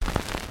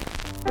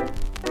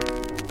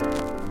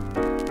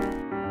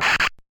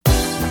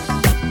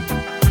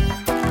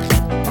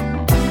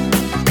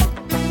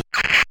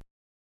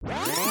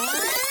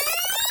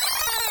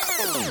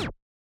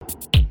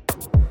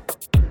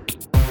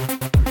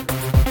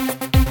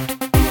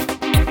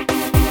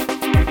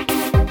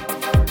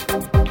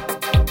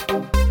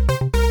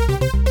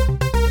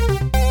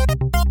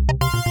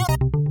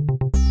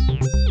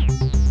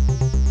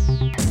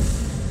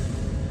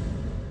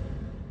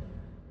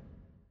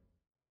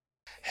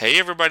Hey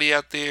everybody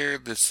out there,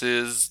 this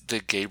is the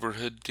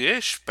Gayborhood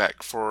Dish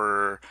back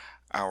for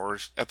our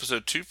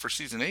episode 2 for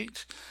season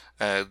 8.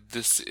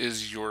 This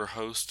is your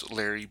host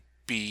Larry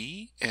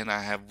B, and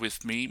I have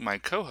with me my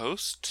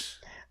co-host.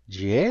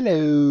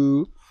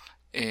 Jello.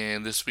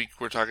 And this week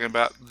we're talking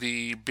about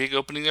the big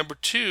opening number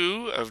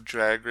 2 of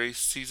Drag Race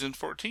season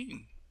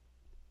 14.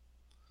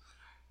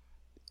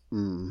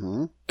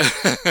 Mm-hmm.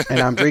 And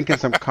I'm drinking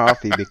some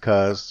coffee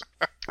because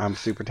I'm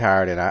super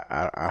tired and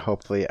I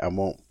hopefully I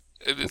won't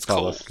It's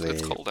fall cold. asleep.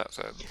 It's cold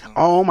outside.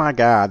 Oh my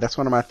God, that's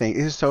one of my things.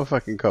 It is so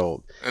fucking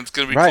cold. And it's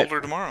going to be Right.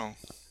 colder tomorrow.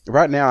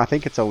 Right now, I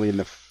think it's only in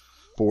the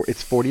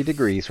it's 40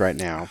 degrees right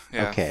now.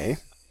 Yeah. Okay.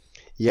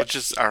 Yep. Which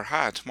is our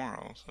high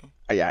tomorrow. So.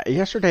 Yeah.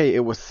 Yesterday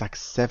it was like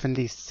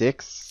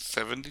 76.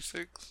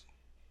 76?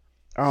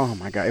 Oh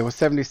my God, it was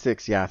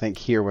 76. Yeah, I think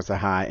here was a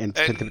high, and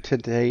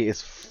today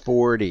is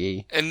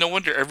 40. And no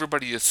wonder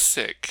everybody is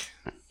sick.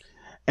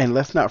 And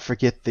let's not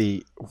forget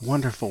the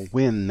wonderful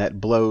wind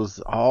that blows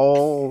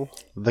all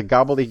the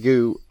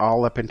gobbledygoo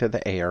all up into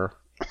the air.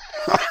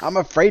 I'm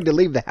afraid to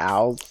leave the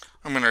house.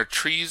 I mean, our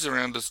trees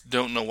around us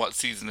don't know what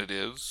season it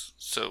is.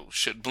 So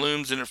shit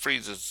blooms and it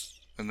freezes.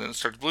 And then it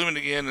starts blooming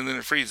again and then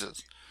it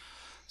freezes.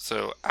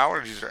 So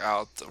allergies are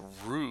out the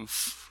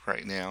roof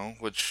right now,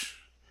 which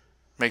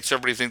makes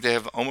everybody think they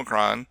have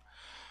Omicron.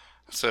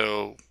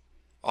 So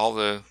all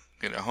the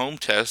home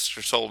tests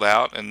are sold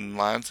out and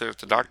lines there at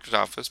the doctor's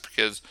office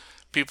because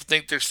people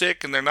think they're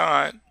sick and they're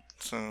not.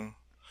 So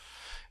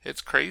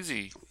it's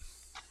crazy.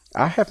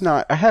 I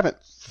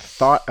haven't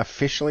thought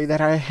officially that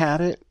I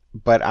had it,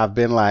 but I've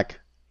been like,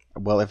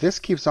 well, if this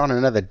keeps on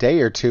another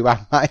day or two,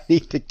 I might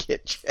need to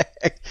get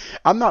checked.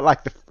 I'm not like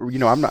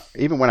I'm not,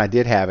 even when I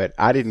did have it,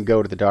 I didn't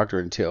go to the doctor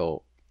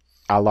until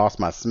I lost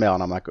my smell,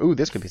 and I'm like, ooh,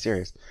 this could be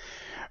serious.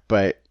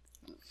 But,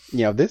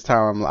 this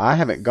time I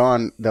haven't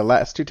gone. The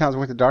last 2 times I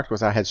went to the doctor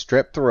I had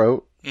strep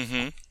throat,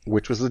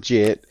 which was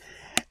legit.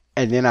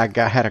 And then I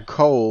had a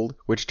cold,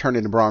 which turned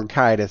into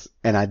bronchitis,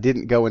 and I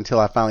didn't go until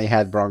I finally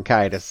had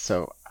bronchitis.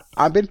 So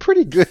I've been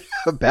pretty good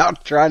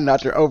about trying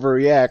not to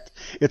overreact.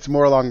 It's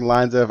more along the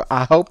lines of,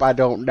 I hope I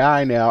don't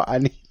die now.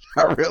 I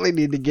really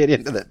need to get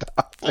into the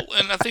doctor. Well,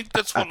 and I think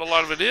that's what a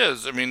lot of it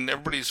is. I mean,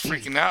 everybody's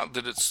freaking out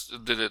that it's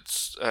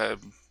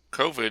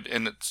COVID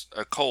and it's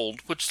a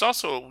cold, which is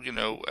also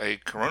a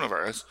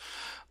coronavirus,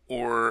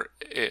 or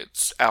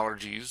it's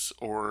allergies,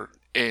 or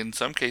in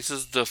some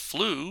cases the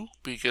flu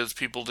because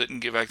people didn't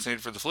get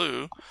vaccinated for the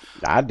flu.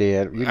 I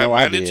did.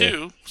 I did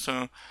too.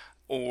 So,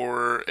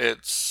 or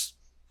it's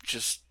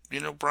just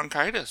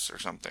bronchitis or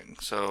something.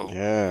 So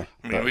yeah.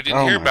 I mean, we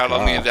didn't hear about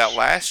any of that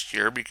last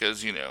year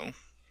because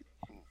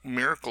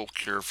miracle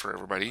cure for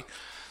everybody.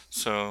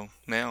 So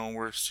now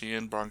we're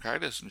seeing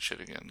bronchitis and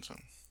shit again. So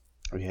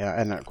yeah,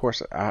 and of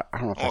course I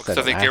don't know if I said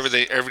I think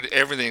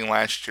everything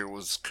last year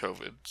was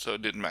COVID, so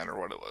it didn't matter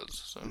what it was.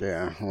 So.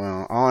 Yeah,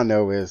 well, all I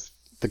know is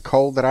the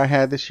cold that I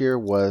had this year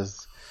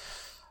was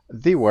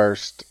the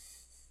worst.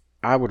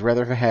 I would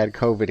rather have had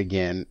COVID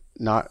again,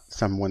 not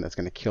someone that's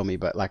going to kill me,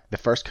 but like the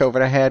first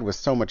COVID I had was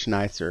so much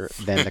nicer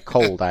than the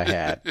cold I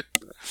had.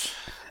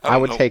 I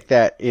would take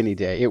that any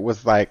day. It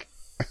was like,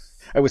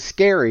 it was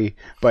scary,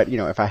 but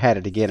if I had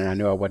it again and I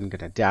knew I wasn't going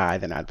to die,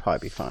 then I'd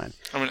probably be fine.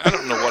 I mean, I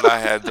don't know what I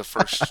had the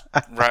first,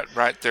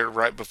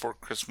 right before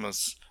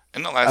Christmas.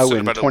 And it lasted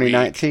about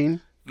 2019? a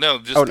week. No,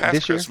 just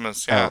past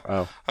Christmas. Year?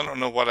 Yeah. I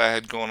don't know what I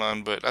had going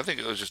on, but I think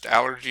it was just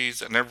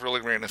allergies. I never really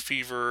ran a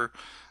fever.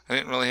 I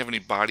didn't really have any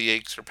body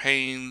aches or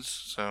pains,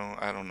 so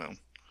I don't know.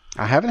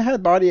 I haven't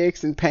had body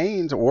aches and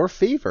pains or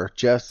fever,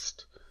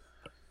 just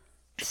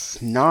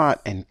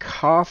snot and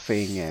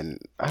coughing and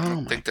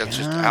I think that's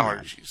just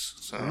allergies.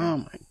 So. Oh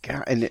my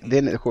God. And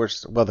then of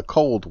course, well, the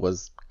cold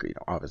was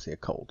obviously a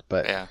cold,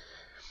 but yeah.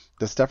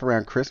 The stuff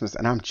around Christmas,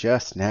 and I'm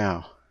just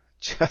now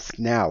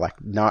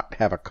like not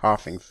have a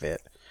coughing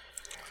fit.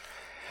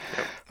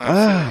 Yep,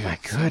 oh my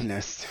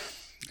goodness.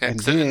 Yeah,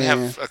 because I didn't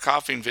have a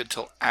coughing fit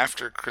till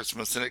after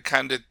Christmas, and it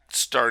kind of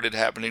started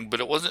happening,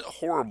 but it wasn't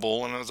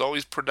horrible, and it was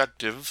always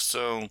productive,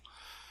 so it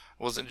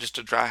wasn't just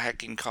a dry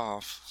hacking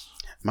cough.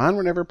 Mine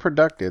were never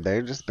productive.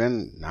 They've just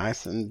been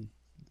nice and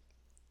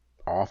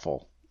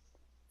awful.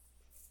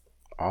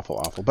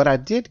 Awful. But I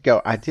did,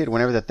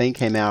 whenever the thing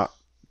came out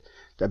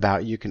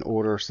about you can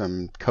order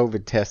some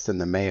COVID tests in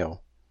the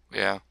mail.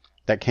 Yeah.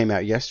 That came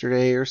out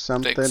yesterday or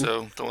something. I think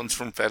so. The ones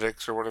from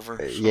FedEx or whatever.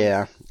 So.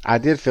 Yeah. I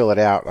did fill it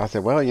out. I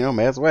said, well,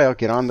 may as well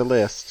get on the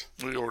list.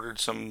 We ordered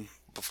some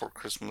before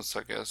Christmas,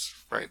 I guess.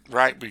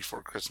 Right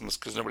before Christmas,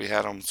 because nobody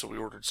had them, so we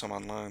ordered some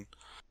online.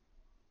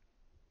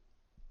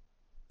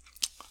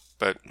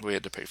 But we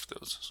had to pay for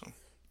those. So.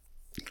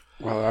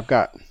 Well, I've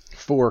got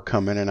 4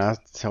 coming, and I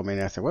said,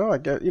 well, I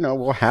guess,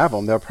 we'll have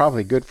them. They're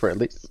probably good for at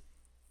least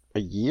a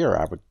year,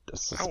 I would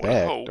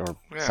suspect, or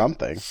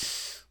something.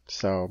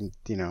 So,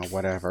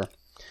 whatever.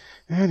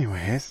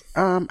 Anyways,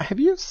 have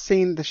you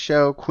seen the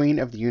show Queen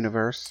of the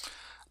Universe?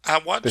 I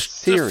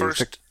watched the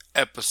first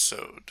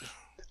episode.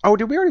 Oh,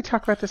 did we already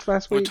talk about this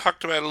last week? We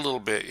talked about it a little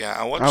bit, yeah.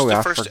 I watched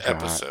the first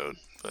episode,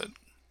 but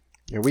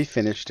yeah, we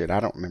finished it. I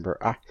don't remember.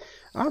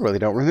 I really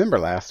don't remember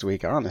last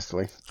week,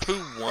 honestly. Who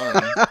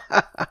won?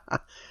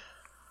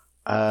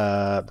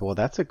 Well,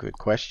 that's a good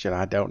question.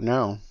 I don't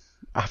know.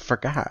 I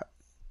forgot.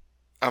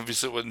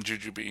 Obviously, it wasn't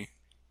Jujubee.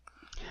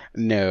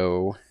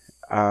 No.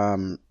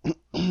 Huh.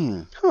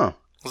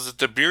 Was it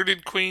the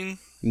bearded queen?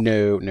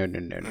 No.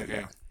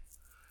 Okay.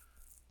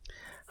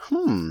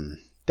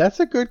 That's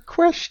a good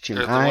question.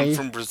 Or the one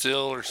from Brazil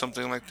or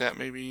something like that,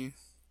 maybe?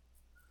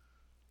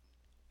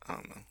 I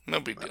don't know. No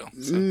big deal.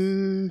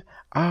 So.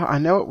 I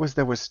know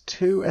there was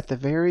two at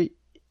the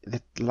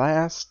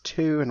last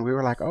two, and we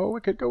were like, oh,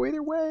 it could go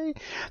either way.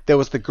 There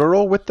was the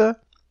girl with the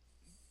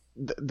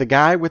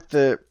guy with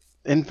the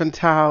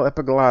infantile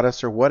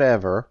epiglottis or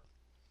whatever.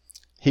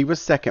 He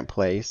was second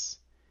place.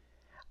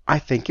 I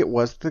think it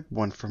was the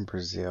one from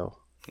Brazil.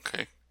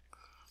 Okay.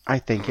 I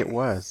think it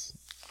was.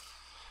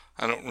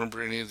 I don't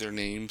remember any of their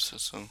names,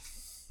 so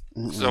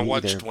I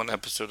watched one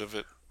episode of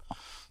it.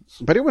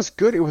 But it was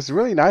good. It was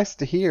really nice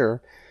to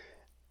hear,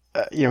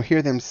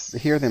 hear them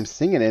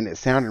singing, and it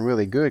sounded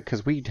really good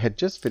because we had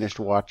just finished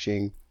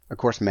watching, of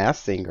course,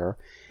 Masked Singer,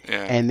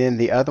 and then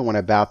the other one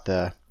about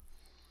the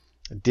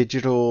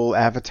digital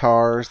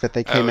avatars that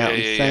they came out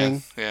and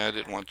sang. Yeah, I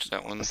didn't watch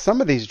that one.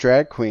 Some of these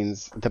drag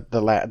queens,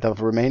 the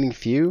remaining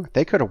few,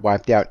 they could have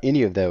wiped out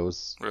any of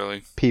those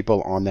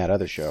people on that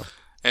other show.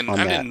 And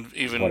I didn't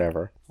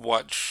even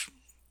watch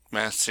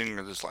Masked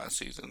Singer this last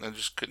season. I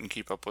just couldn't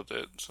keep up with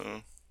it.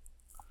 So.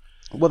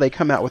 Well, they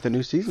come out with a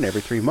new season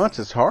every 3 months.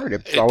 It's hard.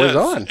 It's always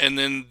on. And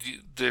then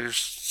there's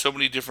so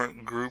many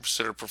different groups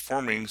that are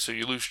performing, so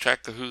you lose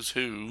track of who's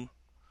who.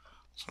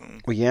 So.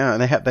 Well, yeah,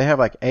 and they have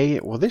like A.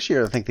 Well, this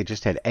year I think they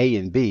just had A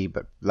and B,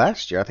 but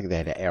last year I think they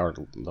had or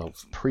the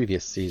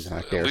previous season.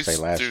 I dare say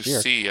last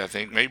year. C, I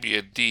think maybe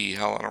a D.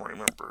 Hell, I don't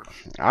remember.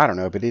 I don't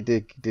know, but it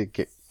did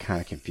get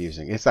kind of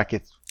confusing. It's like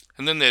it's.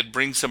 And then they'd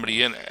bring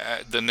somebody in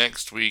the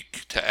next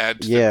week to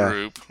add to the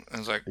group. I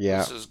was like,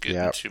 this is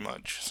getting too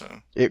much.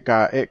 So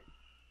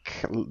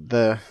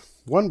the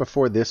one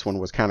before this one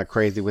was kind of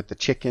crazy with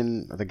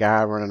the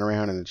guy running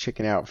around in the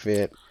chicken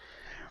outfit.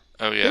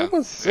 Oh yeah, it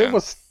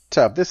was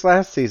tough. This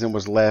last season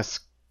was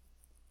less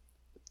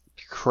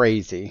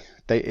crazy.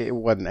 It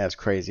wasn't as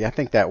crazy. I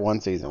think that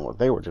one season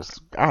they were just,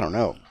 I don't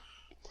know.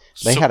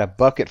 They had a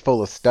bucket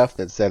full of stuff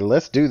that said,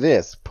 "Let's do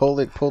this."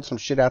 Pulled some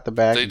shit out the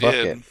back. They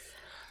bucket. did.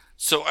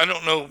 So I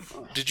don't know.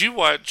 Did you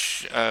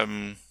watch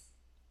The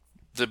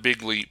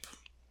Big Leap?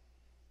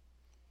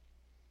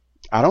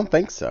 I don't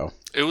think so.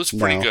 It was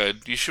pretty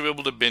good. You should be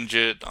able to binge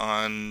it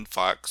on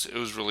Fox. It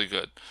was really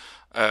good.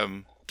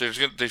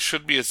 There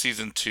should be a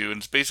season 2, and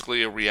it's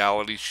basically a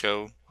reality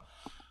show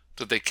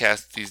that they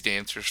cast these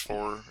dancers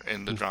for,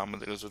 and the drama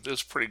that goes with it.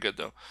 It's pretty good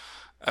though.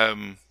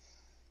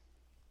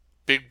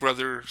 Big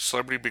Brother,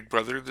 Celebrity Big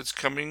Brother, that's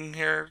coming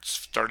here,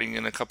 starting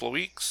in a couple of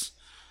weeks.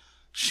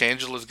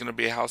 Shangela's going to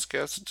be a house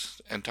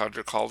guest, and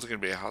Todrick Hall's going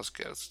to be a house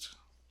guest.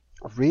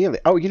 Really?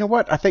 Oh, you know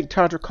what? I think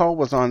Todrick Hall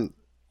was on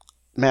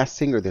Masked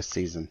Singer this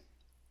season.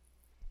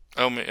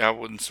 Oh, that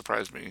wouldn't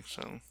surprise me.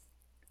 So.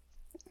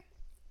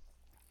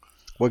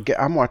 Well,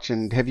 I'm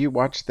watching. Have you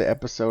watched the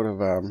episode of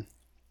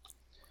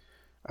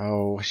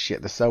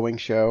the sewing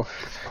show,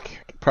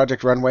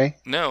 Project Runway?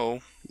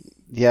 No.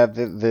 Yeah,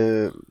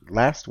 the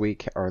last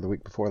week or the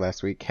week before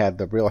last week had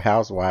the Real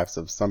Housewives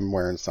of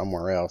Somewhere and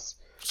Somewhere Else.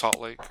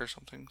 Salt Lake or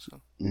something. So.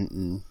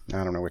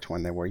 I don't know which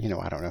one they were.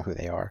 I don't know who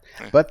they are,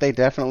 but they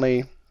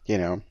definitely,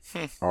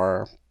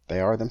 are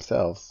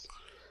themselves.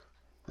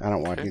 I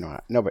don't watch.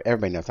 No, but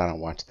everybody knows I don't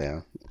watch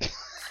them.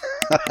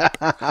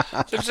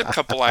 There's a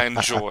couple I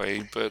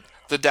enjoy, but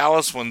the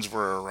Dallas ones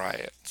were a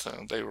riot.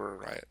 So they were a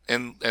riot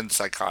and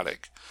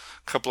psychotic.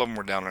 A couple of them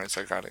were downright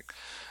psychotic.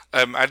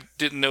 I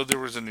didn't know there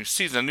was a new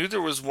season. I knew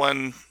there was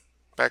one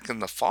back in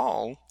the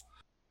fall.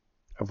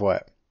 Of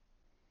what?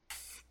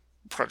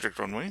 Project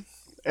Runway.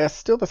 It's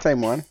still the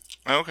same one.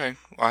 Okay.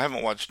 Well, I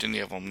haven't watched any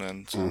of them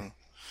then, so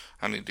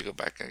I need to go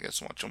back, I guess,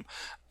 and watch them.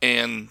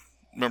 And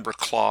remember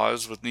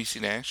Claws with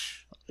Niecy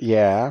Nash?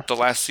 Yeah. The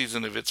last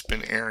season of it's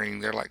been airing.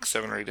 They're like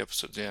 7 or 8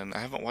 episodes in. I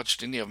haven't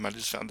watched any of them. I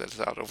just found that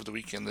out over the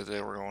weekend that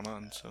they were going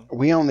on. So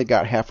we only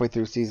got halfway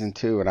through season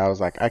 2, and I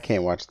was like, I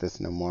can't watch this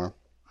no more.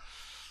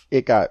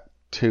 It got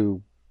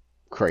too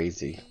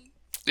crazy.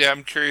 Yeah,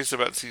 I'm curious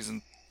about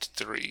season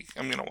 3.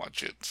 I'm gonna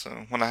watch it.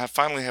 So when I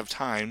finally have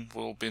time,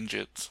 we'll binge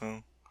it.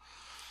 So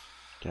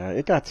yeah,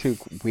 it got too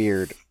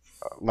weird.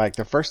 Like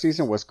the first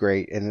season was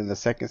great, and then the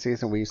second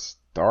season we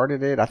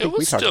started it. I think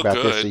we talked about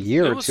this a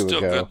year or two ago.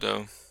 It was still good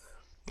though.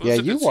 Yeah,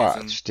 you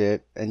watched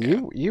it,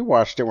 and you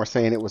watched it and were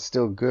saying it was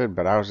still good,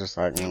 but I was just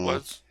like, It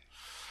was.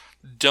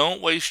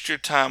 Don't waste your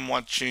time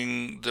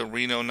watching the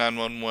Reno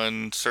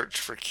 911 search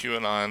for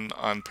QAnon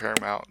on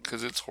Paramount,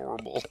 because it's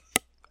horrible.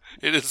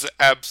 It is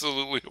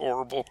absolutely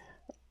horrible.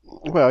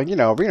 Well,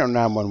 Reno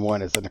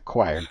 911 is an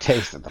acquired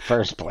taste in the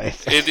first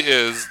place. It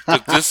is,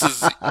 but this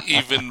is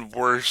even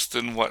worse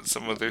than what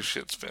some of their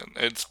shit's been.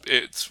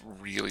 It's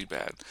really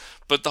bad.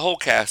 But the whole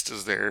cast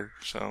is there,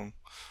 so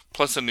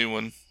plus a new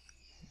one.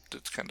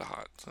 It's kind of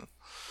hot. So.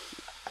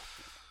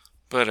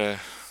 But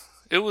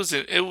it was.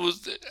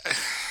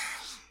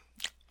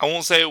 I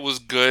won't say it was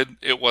good.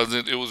 It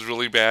wasn't. It was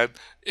really bad.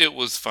 It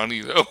was funny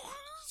though.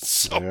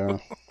 So Yeah.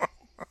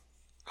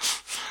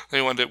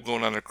 they wound up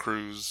going on a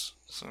cruise.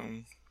 So,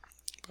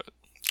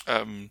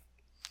 but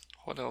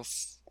what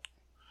else?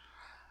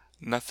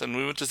 Nothing.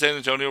 We went to San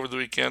Antonio over the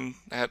weekend.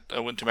 I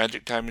went to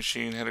Magic Time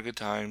Machine. Had a good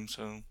time.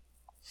 So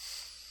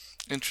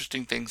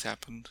interesting things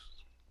happened.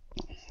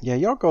 Yeah,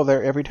 y'all go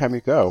there every time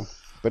you go,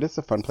 but it's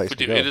a fun place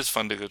to go. It is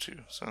fun to go to.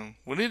 So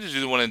we need to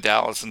do the one in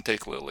Dallas and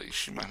take Lily.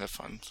 She might have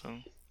fun. So.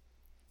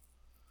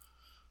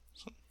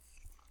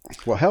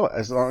 Well, hell,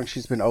 as long as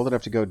she's been old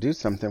enough to go do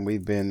something,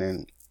 we've been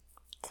in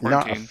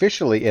not Quarantine.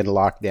 officially in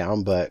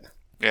lockdown, but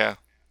Yeah.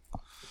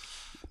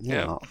 you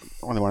know, I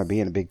don't really want to be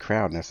in a big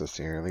crowd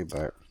necessarily,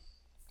 but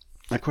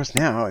of course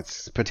now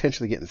it's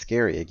potentially getting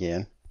scary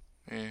again.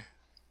 Yeah.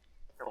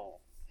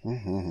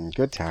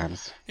 Good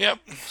times. Yep.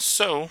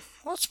 So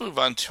let's move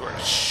on to our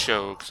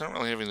show because I don't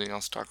really have anything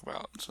else to talk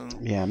about. So.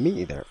 Yeah, me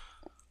either.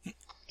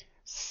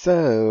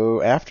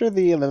 So after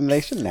the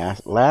elimination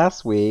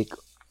last week,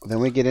 then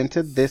we get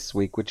into this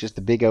week, which is the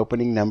big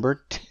opening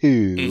number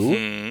 2.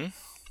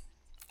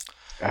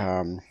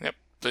 Mm-hmm. Yep.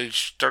 They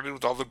started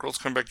with all the girls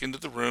coming back into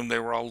the room. They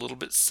were all a little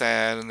bit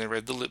sad, and they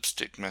read the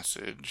lipstick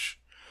message.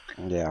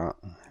 Yeah.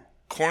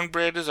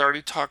 Cornbread is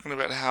already talking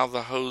about how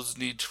the hoes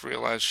need to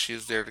realize she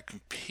is there to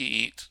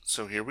compete.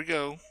 So here we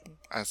go.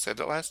 I said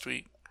it last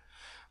week.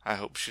 I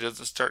hope she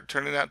doesn't start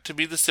turning out to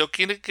be the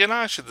Silky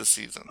Ganache of the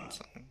season.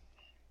 So.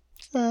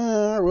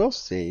 We'll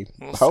see.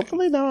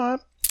 Hopefully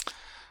not.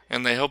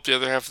 And they hope the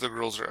other half of the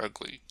girls are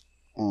ugly.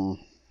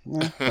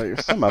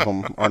 Some of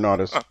them are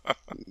not as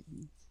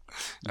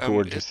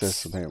gorgeous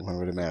as one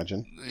would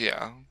imagine.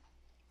 Yeah.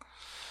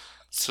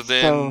 So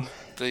then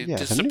they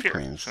disappear. The new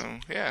queens. So,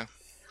 yeah.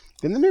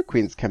 Then the new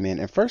queens come in,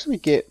 and first we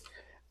get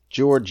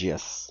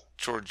Georgius,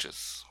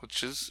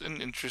 which is an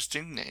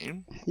interesting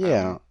name.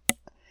 Yeah.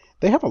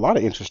 They have a lot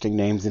of interesting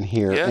names in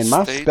here, yes, and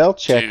my spell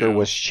checker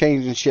was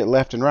changing shit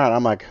left and right.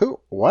 I'm like, who?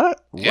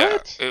 What? Yeah,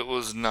 what? It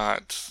was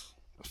not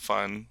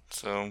fun.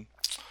 So,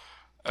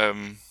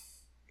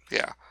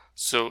 yeah.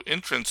 So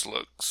entrance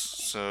looks.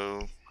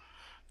 So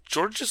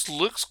Georgius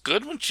looks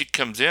good when she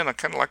comes in. I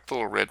kind of like the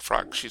little red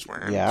frock she's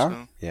wearing. Yeah,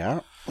 so. yeah.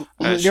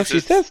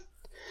 She says.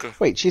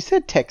 Wait, she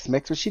said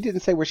Tex-Mex, but she didn't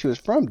say where she was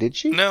from, did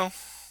she? No.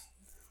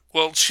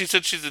 Well, she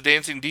said she's a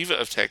dancing diva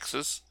of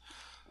Texas.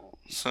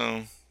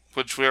 So,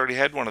 which we already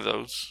had one of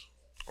those,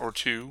 or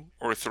 2,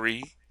 or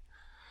 3,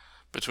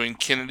 between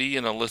Kennedy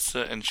and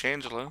Alyssa and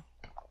Shangela.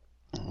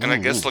 And I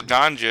guess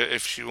Laganja,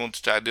 if she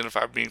wants to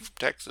identify being from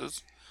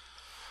Texas.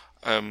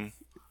 But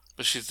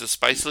she's the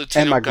spicy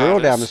Latino And my girl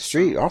goddess, down the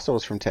street also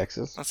was from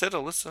Texas. I said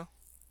Alyssa.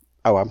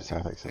 Oh, I'm sorry.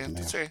 I thought you said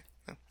that's something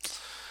right.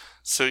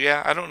 So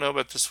yeah, I don't know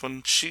about this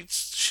one.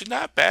 She's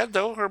not bad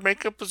though. Her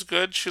makeup is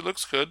good. She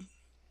looks good.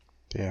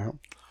 Yeah.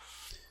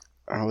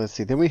 Let's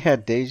see. Then we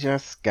had Deja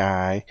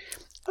Sky.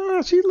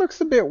 She looks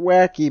a bit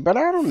wacky, but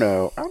I don't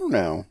know.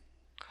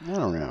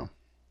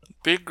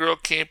 Big girl,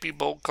 campy,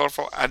 bold,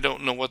 colorful. I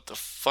don't know what the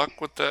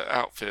fuck with the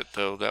outfit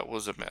though. That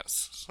was a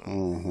mess.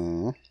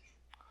 So.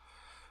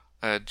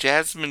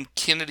 Jasmine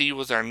Kennedy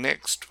was our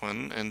next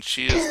one, and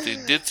she is the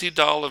ditzy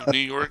doll of New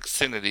York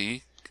City.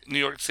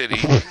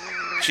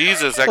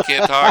 Jesus, I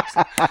can't talk.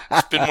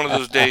 It's been one of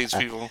those days,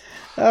 people.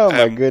 Oh,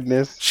 my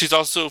goodness. She's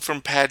also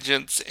from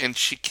pageants, and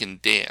she can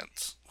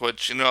dance.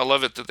 Which, I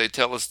love it that they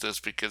tell us this,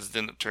 because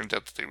then it turns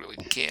out that they really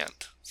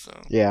can't.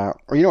 So. Yeah.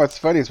 Well, what's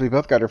funny is we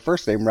both got her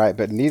first name right,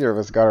 but neither of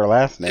us got her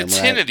last name right. It's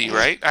Hennedy,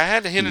 right? I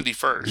had a Hennedy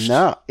first.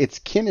 No, it's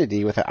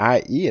Kennedy with an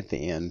I-E at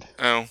the end.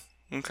 Oh,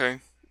 okay.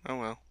 Oh,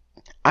 well.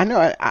 I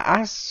know.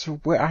 I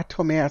swear.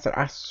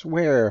 I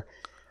swear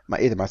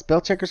either my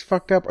spell checkers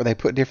fucked up or they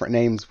put different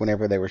names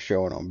whenever they were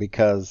showing them,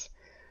 because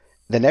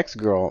the next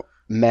girl,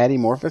 Maddie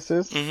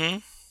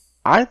Morphosis,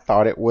 I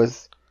thought it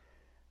was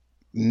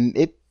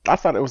Mandy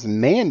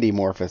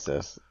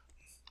Morphosis.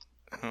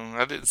 Oh,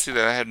 I didn't see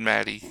that. I had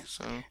Maddie.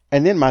 So.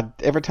 And then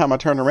every time I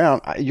turn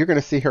around, you're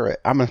going to see her.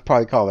 I'm going to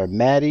probably call her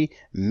Maddie,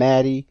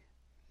 Matty,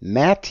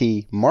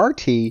 Marty,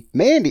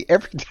 Mandy.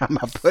 Every time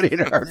I put in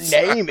her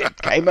name,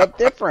 it came up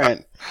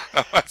different.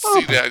 Oh, I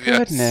see that.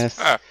 Goodness.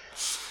 Yes.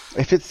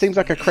 If it seems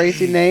like a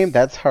crazy name,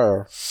 that's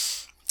her.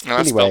 And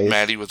I spelled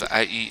Maddie with the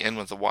I-E and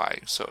with the Y,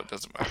 so it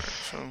doesn't matter.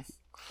 So.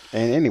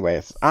 And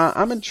anyways,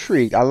 I'm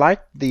intrigued. I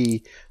like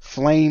the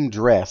flame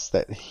dress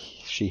that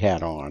she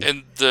had on.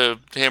 And the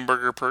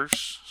hamburger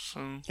purse.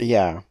 So.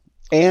 Yeah.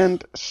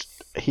 And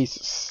he's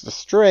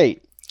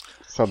straight.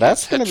 So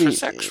that's going to be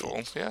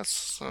heterosexual, yes.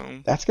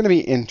 So. That's going to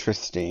be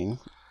interesting.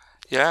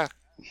 Yeah.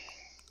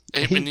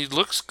 He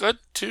looks good,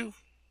 too.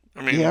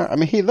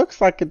 He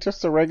looks like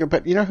just a regular,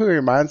 but you know who he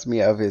reminds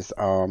me of is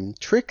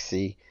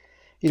Trixie.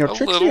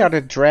 Trixie out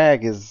of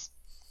drag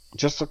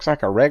just looks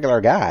like a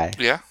regular guy.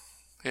 Yeah,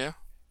 yeah.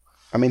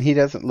 He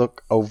doesn't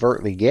look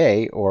overtly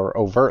gay or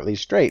overtly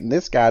straight, and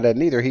this guy doesn't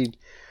either.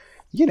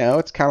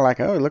 It's kind of like,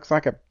 he looks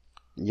like a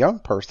young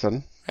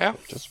person. Yeah.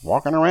 Just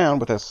walking around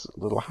with this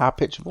little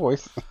high-pitched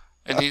voice.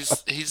 And he's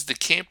the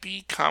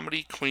campy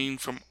comedy queen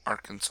from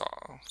Arkansas.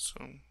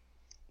 So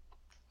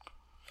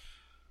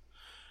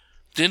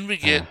Then we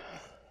get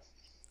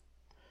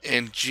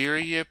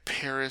Angeria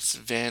Paris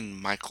Van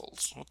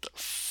Michaels. What the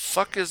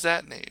fuck is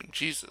that name?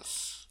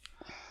 Jesus.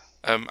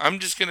 I'm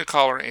just gonna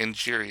call her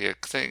Angeria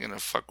because I ain't gonna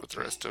fuck with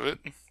the rest of it.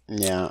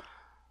 Yeah.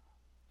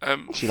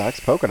 She likes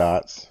polka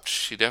dots.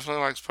 She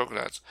definitely likes polka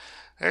dots.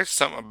 There's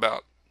something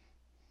about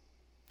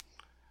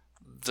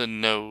the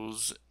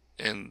nose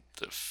and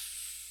the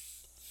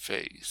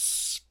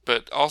face,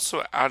 but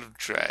also out of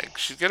drag.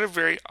 She's got a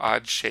very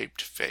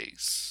odd-shaped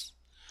face.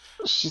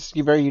 She's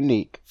very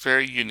unique.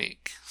 Very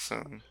unique.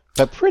 So.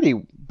 But pretty,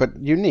 but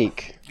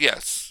unique.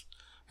 Yes.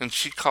 And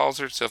she calls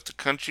herself the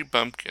Country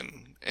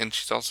Bumpkin, and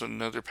she's also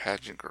another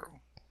pageant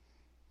girl.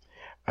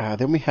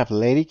 Then we have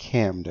Lady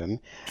Camden.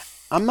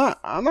 I'm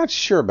not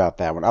sure about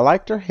that one. I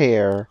liked her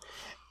hair,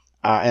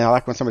 and I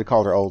like when somebody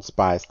called her Old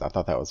Spice. I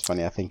thought that was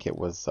funny. I think it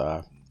was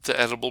the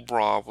edible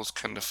bra was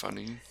kind of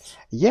funny.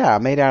 Yeah,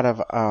 made out of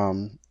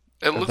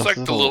It looks like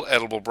the little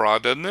edible bra,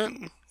 doesn't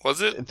it?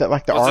 Was it?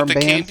 Like the armbands? The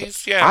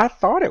candies? Yeah. I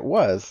thought it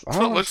was. That's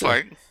what it looks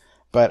like.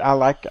 But I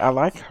like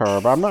her,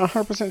 but I'm not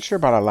 100% sure,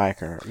 but I like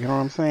her. You know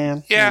what I'm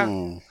saying?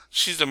 Yeah.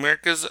 She's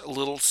America's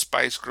little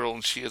Spice Girl,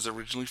 and she is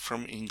originally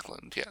from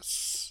England.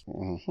 Yes.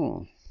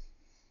 Mm-hmm.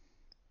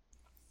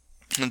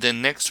 And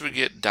then next we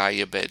get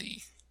Dia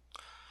Betty,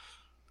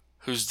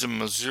 who's the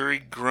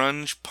Missouri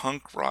grunge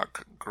punk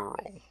rock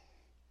girl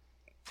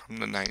from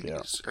the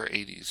 90s or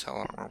 80s. I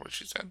don't remember what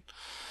she said.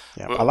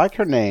 Yeah, but I like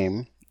her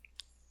name.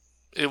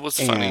 It was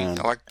funny. I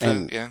liked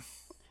it, yeah.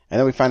 And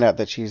then we find out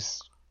that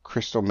she's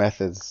Crystal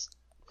Method's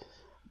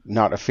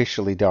not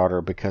officially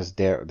daughter because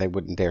they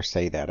wouldn't dare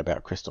say that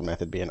about Crystal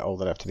Method being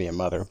old enough to be a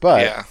mother.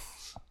 But yeah.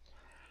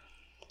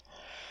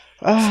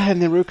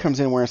 And then Rue comes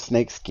in wearing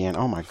snake skin.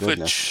 Oh my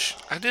goodness.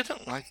 Which I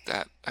didn't like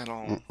that at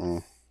all.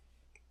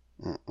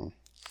 Mm-mm.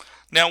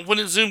 Now, when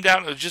it zoomed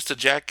out, it was just a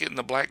jacket and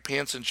the black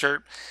pants and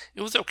shirt.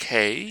 It was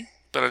okay,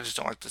 but I just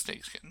don't like the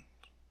snake skin.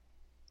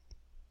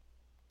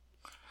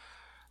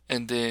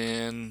 And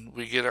then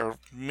we get our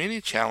mini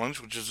challenge,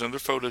 which is another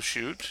photo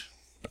shoot.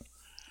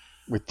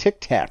 With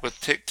Tic Tacs. With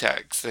Tic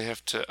Tacs. They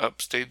have to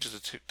upstage the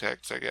Tic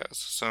Tacs, I guess.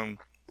 So.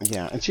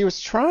 Yeah, and she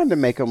was trying to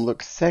make him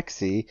look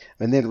sexy,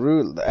 and then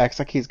Rue acts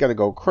like he's going to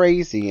go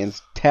crazy and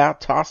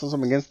tosses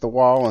him against the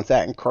wall and is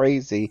acting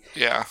crazy.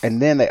 Yeah.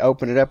 And then they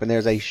open it up, and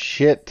there's a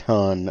shit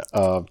ton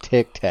of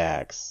Tic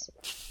Tacs.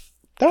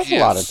 That's a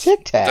lot of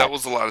Tic Tacs. That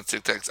was a lot of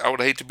Tic Tacs. I would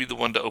hate to be the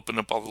one to open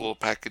up all the little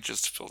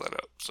packages to fill that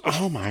up. So.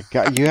 Oh, my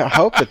God. You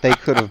hope that they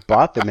could have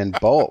bought them in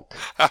bulk.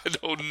 I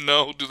don't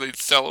know. Do they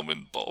sell them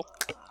in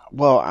bulk?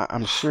 Well,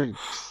 I'm sure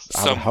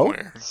I would hope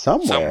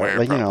somewhere.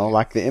 Like,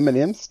 like the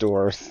M&M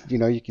stores,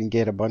 you can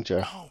get a bunch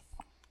of... Oh,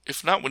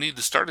 if not, we need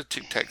to start a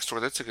Tic Tac store.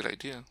 That's a good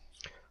idea.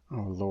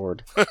 Oh,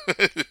 Lord.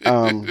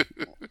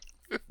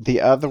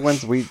 The other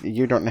ones,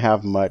 you don't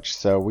have much,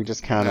 so we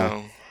just kind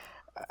of...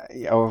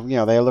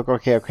 No. They look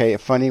okay. A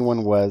funny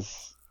one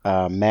was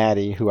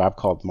Maddie, who I've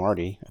called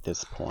Marty at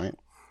this point.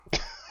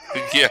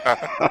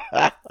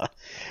 Yeah.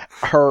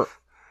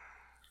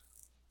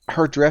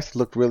 Her dress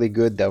looked really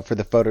good though for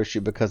the photo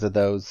shoot because of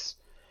those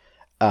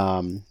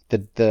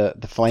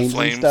the flames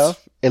and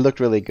stuff. It looked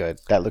really good.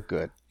 That looked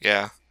good.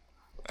 Yeah.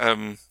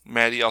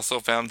 Maddie also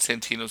found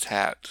Santino's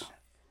hat.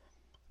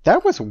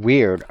 That was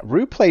weird.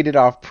 Rue played it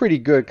off pretty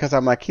good because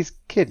I'm like, he's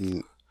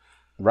kidding,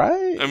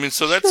 right? I mean,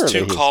 so that's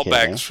surely 2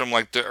 callbacks from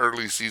like the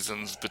early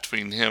seasons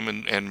between him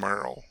and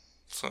Merle.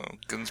 So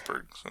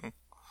Ginsburg. So.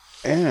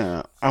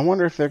 Yeah. I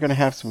wonder if they're going to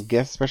have some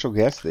special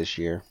guests this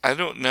year. I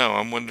don't know.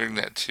 I'm wondering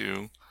that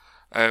too.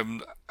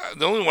 The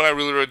only one I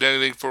really wrote down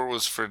anything for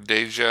was for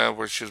Deja,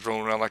 where she was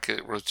rolling around like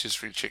a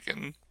rotisserie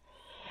chicken.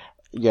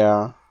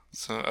 Yeah.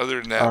 So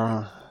other than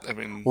that, I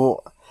mean...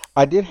 Well,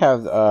 I did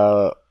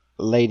have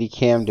Lady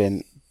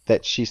Camden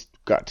that she's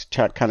got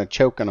to kind of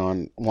choking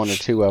on one or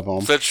two of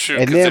them. That's true,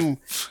 and then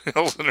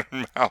fell in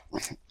her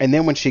mouth. And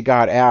then when she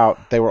got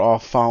out, they were all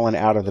falling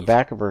out of the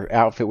back of her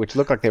outfit, which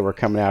looked like they were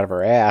coming out of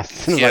her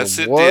ass. Yes,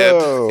 like, it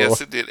did.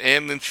 Yes, it did.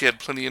 And then she had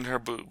plenty in her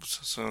boobs.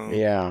 So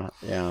yeah.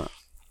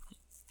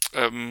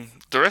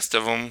 The rest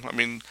of them, I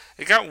mean,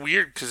 it got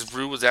weird because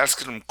Rue was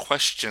asking them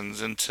questions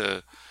and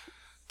to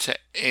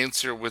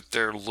answer with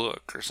their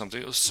look or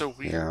something. It was so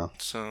weird. Yeah.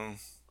 So,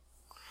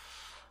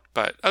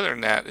 but other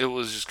than that, it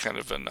was just kind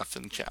of a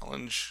nothing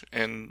challenge.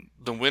 And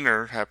the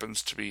winner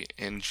happens to be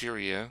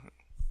Angeria.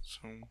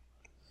 So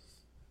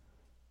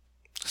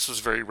this was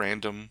very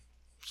random.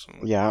 So.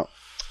 Yeah.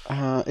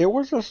 It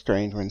was a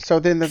strange one. So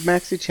then the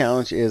maxi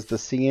challenge is the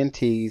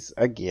CNTs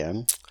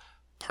again.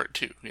 Part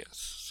 2,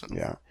 yes. So.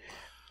 Yeah.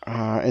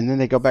 And then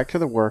they go back to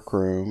the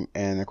workroom,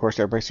 and of course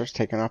everybody starts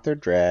taking off their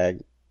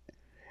drag.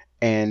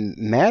 And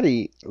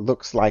Maddie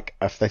looks like,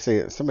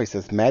 somebody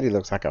says Maddie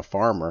looks like a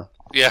farmer.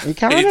 Yeah, he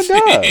kind of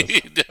does.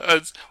 He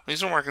does.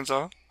 He's from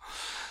Arkansas.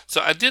 So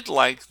I did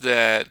like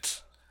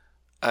that.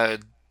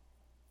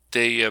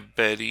 Dia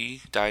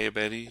Betty,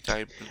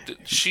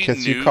 she knew.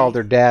 Because you called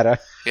her Dada.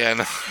 Yeah,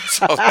 no.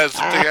 So that's the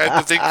thing I had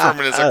to think for a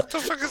minute. Like, what the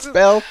fuck is it?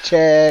 Spell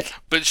check.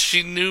 But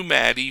she knew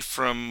Maddie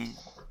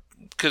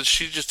because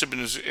she just had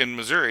been in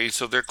Missouri,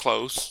 so they're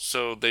close.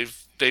 So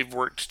they've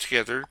worked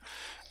together,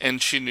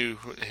 and she knew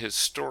his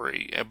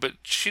story, but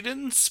she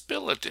didn't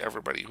spill it to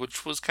everybody,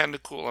 which was kind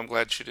of cool. I'm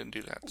glad she didn't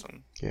do that. So.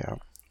 Yeah.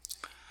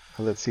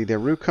 Well, let's see.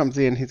 Then Rue comes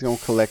in. He's going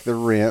to collect the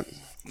rent.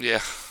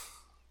 Yeah.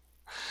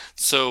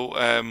 So,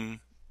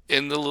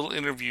 in the little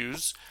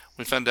interviews,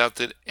 we found out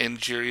that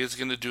Angeria is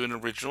going to do an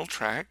original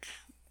track.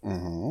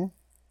 Mm-hmm.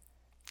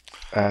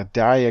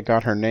 Daya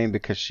got her name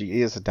because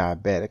she is a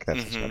diabetic.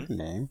 That's her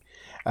name.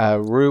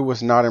 Rue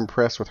was not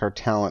impressed with her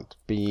talent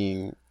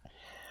being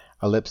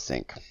a lip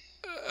sync.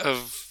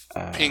 Of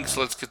Pink's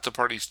Let's Get the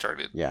Party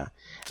Started. Yeah.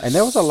 And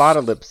there was a lot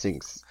of lip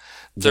syncs.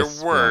 There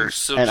were.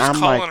 So and just I'm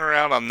calling her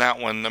out on that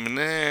one, I mean,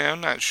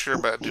 I'm not sure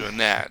about doing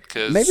that.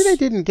 Cause... Maybe they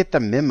didn't get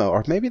the memo,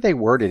 or maybe they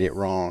worded it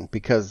wrong,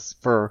 because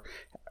for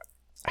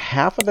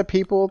half of the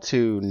people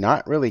to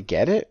not really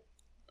get it,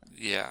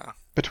 yeah,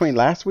 between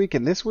last week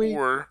and this week,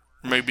 or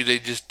maybe they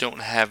just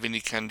don't have any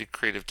kind of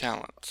creative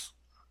talents.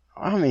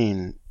 I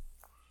mean,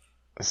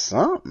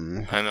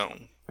 something. I know.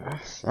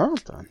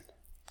 Something.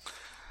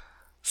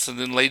 So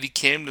then Lady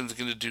Camden's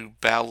going to do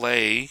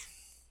ballet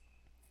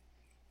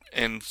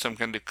and some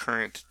kind of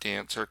current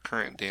dance or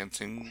current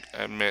dancing,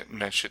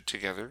 mesh it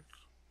together.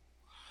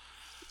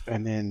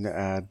 And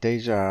then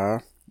Deja,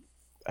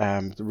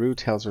 Rue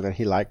tells her that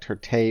he liked her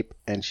tape,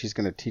 and she's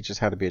going to teach us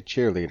how to be a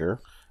cheerleader.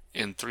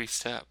 In 3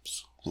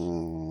 steps.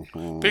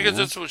 Mm-hmm. Because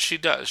that's what she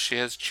does. She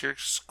has cheer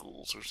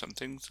schools or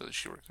something, so that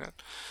she works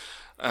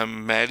at.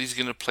 Maddie's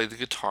going to play the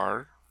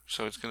guitar,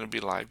 so it's going to be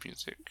live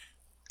music.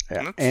 Yeah.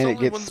 And that's and the it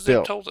only gets ones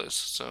spilled. They told us,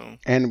 so.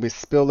 And we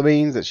spill the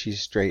beans that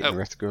she's straight, and the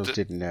rest of the girls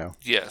didn't know.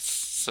 Yes,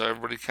 so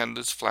everybody kind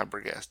of is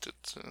flabbergasted.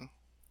 So.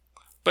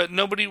 But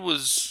nobody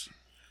was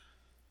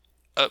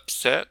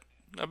upset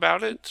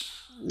about it.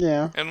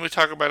 Yeah. And we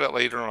talk about it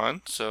later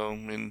on, so, I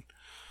mean.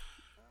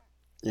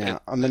 Yeah,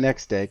 on the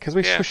next day, because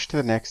we switched to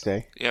the next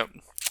day. Yep.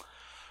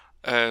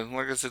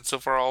 Like I said, so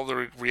far all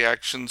the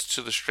reactions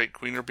to the Straight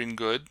Queen have been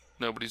good.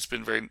 Nobody's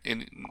been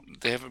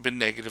they haven't been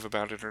negative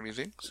about it or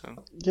anything.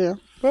 So yeah,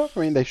 well, I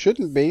mean, they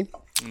shouldn't be.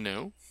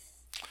 No.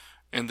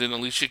 And then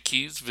Alicia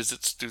Keys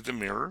visits through the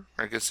mirror.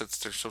 I guess that's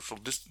their social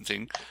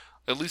distancing.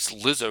 At least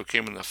Lizzo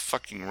came in the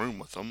fucking room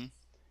with them.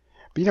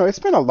 But it's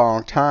been a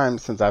long time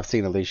since I've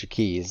seen Alicia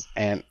Keys,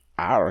 and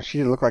I don't know, she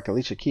didn't look like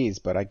Alicia Keys,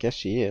 but I guess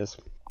she is.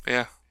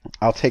 Yeah.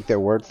 I'll take their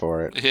word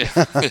for it.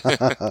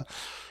 Yeah.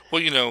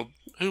 Well,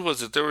 who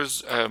was it? There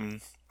was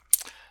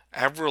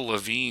Avril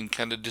Lavigne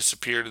kind of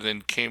disappeared and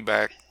then came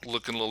back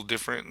looking a little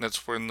different, and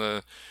that's when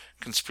the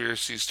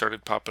conspiracies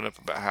started popping up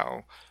about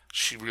how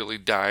she really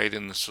died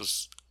and this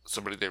was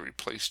somebody they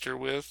replaced her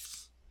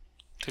with.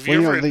 Have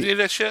you ever read any of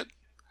that shit?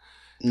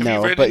 Have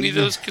you read any of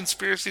those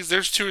conspiracies?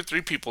 There's 2 or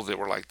 3 people that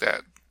were like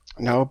that.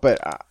 No, but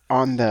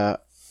on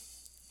that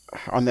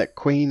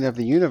Queen of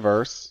the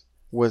Universe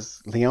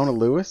was Leona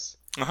Lewis.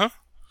 Uh-huh.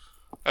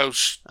 Oh,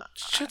 she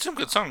had some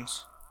good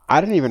songs. I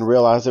didn't even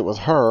realize it was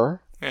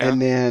her. Yeah.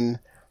 And then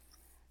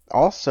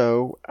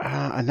also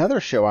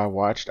another show I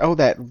watched. Oh,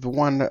 the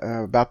one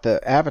about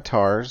the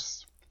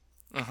avatars.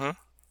 Uh-huh.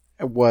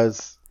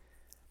 Was,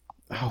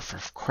 oh, for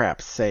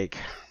crap's sake.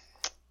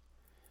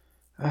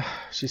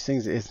 She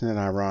sings Isn't It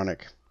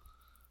Ironic?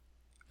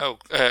 Oh,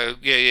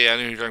 yeah, I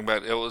know who you're talking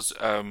about. It was,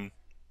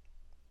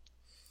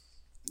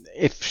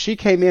 If she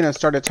came in and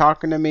started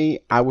talking to me,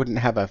 I wouldn't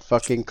have a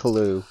fucking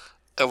clue.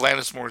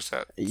 Alanis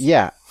Morissette.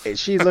 Yeah,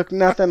 she looked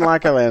nothing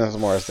like Alanis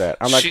Morissette.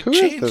 I'm like, who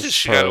is this person?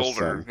 She got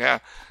older. Yeah.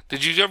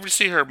 Did you ever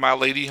see her My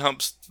Lady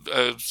Humps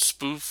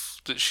spoof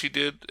that she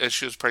did as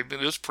she was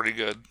pregnant? It was pretty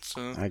good.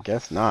 So. I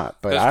guess not,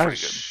 but I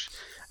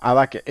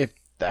like it.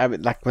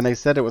 Like when they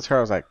said it was her,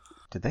 I was like,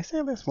 did they say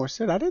Alanis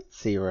Morissette? I didn't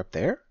see her up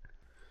there.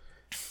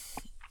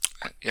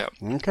 Yeah.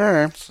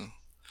 Okay.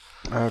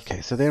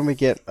 Okay, so then we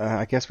get,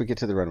 I guess we get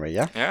to the runway,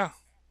 yeah? Yeah.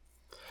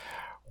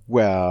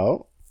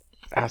 Well,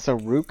 so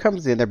Rue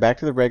comes in. They're back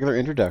to the regular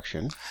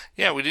introduction.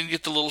 Yeah, we didn't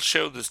get the little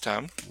show this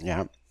time.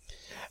 Yeah.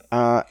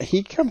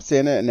 He comes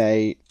in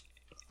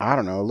I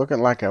don't know, looking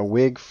like a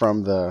wig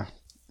from the,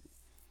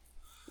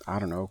 I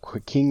don't know,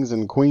 Kings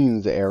and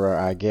Queens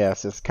era, I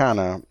guess. It's kind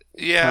of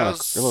a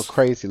little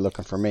crazy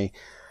looking for me.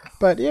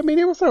 But, I mean,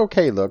 it was an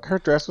okay look. Her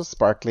dress was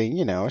sparkly.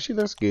 She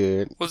looks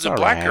good. Was it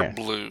black or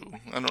blue?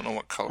 I don't know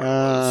what color it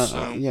was.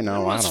 So it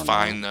was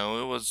fine,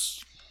 though. It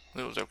was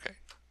okay.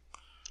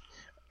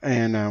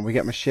 And we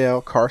got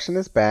Michelle. Carson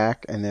is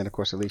back. And then, of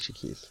course, Alicia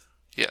Keys.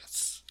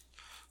 Yes.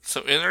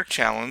 So in our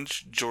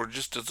challenge,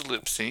 Georges does a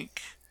lip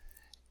sync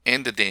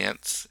and a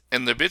dance.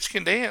 And the bitch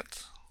can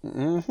dance.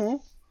 Mm-hmm.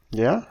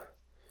 Yeah.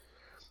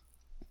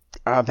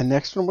 The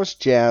next one was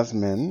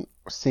Jasmine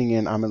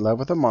singing I'm in Love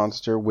with a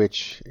Monster,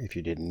 which, if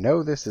you didn't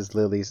know, this is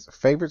Lily's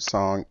favorite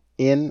song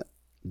in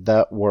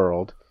the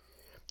world.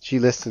 She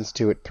listens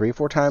to it 3 or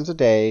 4 times a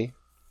day.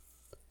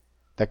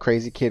 That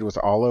crazy kid was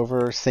all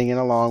over singing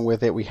along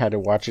with it. We had to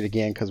watch it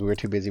again because we were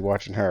too busy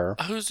watching her.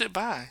 Who's it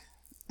by?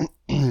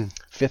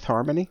 Fifth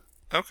Harmony.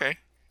 Okay.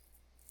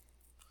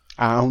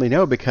 I only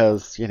know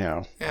because,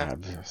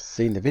 I've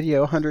seen the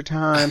video 100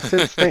 times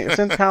since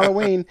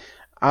Halloween.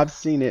 I've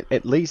seen it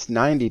at least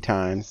 90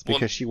 times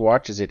because Well, she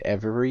watches it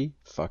every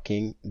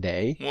fucking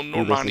day. well,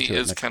 We listen Normani to it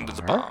in is the kind of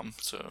the car. bomb.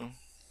 So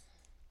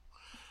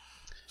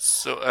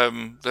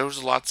there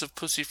was lots of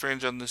pussy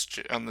fringe on this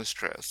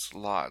dress.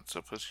 Lots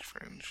of pussy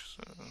fringe.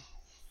 So.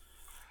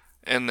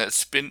 And the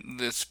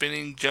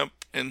spinning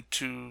jump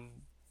into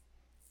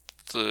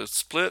the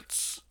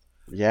splits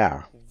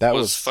Yeah, that was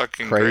was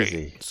fucking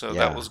crazy. great. So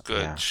that Yeah, was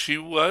good. yeah,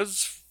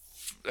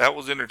 That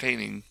was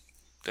entertaining,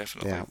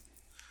 definitely. yeah.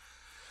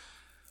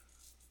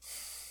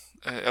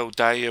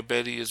 Dia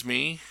Betty is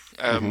me.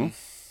 hmm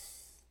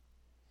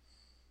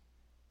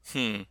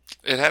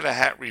It had a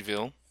hat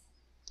reveal,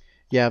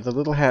 Yeah, the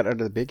little hat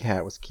under the big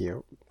hat was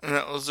cute. and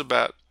that was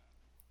about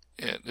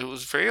it. It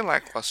was very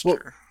Well,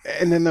 lackluster.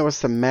 and then there was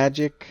some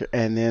magic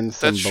and then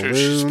That's some true.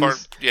 She balloons.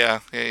 sparked. Yeah.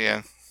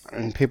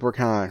 And people were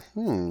kind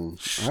of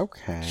She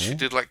okay.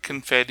 did like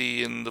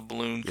confetti and the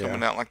balloon Yeah,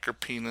 coming out like her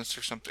penis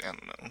or something. I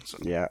don't know.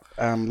 yeah.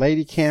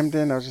 Lady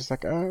Camden, I was just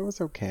like, oh, it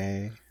was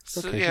okay. It's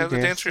So okay. She yeah, the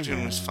dance danced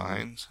routine was around.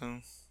 fine.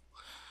 So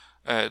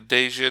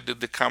Deja did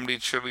the comedy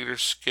cheerleader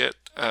skit.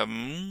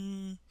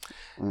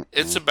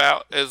 It's Mm-mm.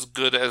 about as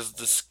good as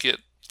the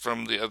skit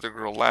from the other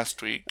girl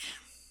last week.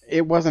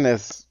 It wasn't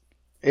as,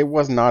 it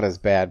was not as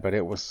bad, but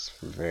it was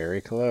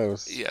very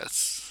close.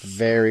 Yes,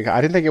 Very.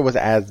 I didn't think it was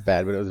as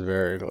bad, but it was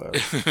very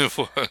close. it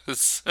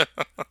was.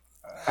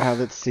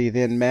 Let's see.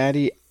 Then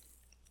Maddie,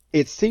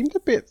 it seemed a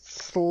bit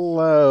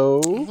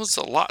slow. It was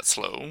a lot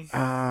slow,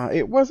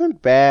 It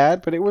wasn't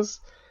bad, but it was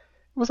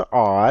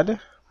odd.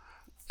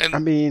 I and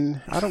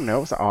mean, I don't know.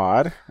 It was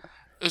odd.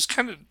 it was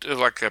kind of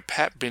like a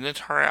Pat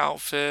Benatar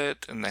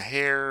outfit and the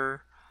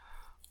hair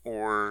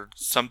or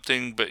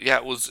something. But yeah,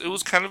 it was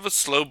kind of a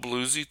slow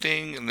bluesy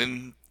thing, and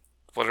then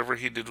whatever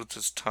he did with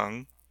his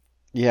tongue,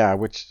 Yeah,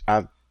 which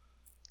I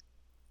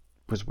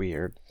was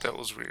weird. that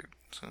was weird.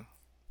 So.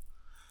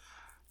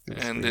 It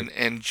was And then weird.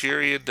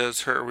 Angeria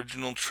does her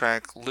original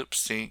track lip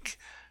sync,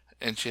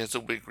 and she has a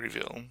wig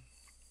reveal.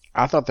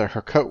 I thought that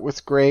her coat was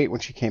great when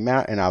she came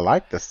out, and I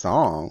liked the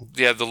song.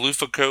 Yeah, the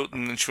loofah coat,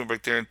 and then she went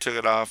back there and took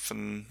it off,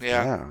 and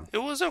yeah, Yeah, it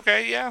was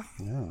okay. Yeah,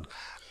 yeah.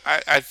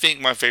 I think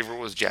my favorite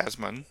was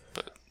Jasmine,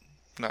 but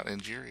not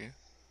Angeria.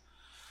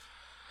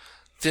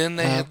 Then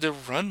they Uh, had the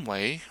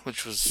runway,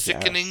 which was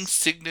sickening yes,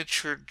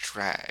 signature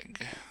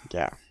drag.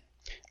 yeah.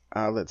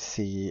 Let's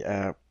see.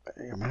 Am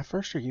I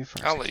first or you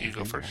first? I'll I let you can't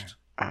go remember. first.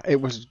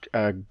 It was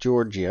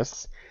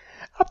Georgia's.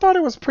 I thought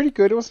it was pretty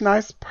good. It was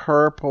nice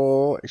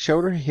purple. It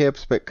showed her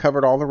hips, but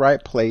covered all the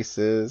right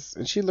places,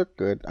 and she looked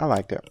good. I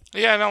liked it.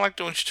 Yeah, and I liked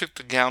it when she took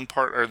the gown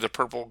part or the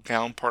purple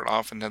gown part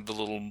off and had the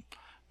little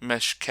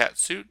mesh cat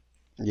suit.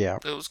 Yeah.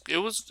 It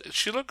was.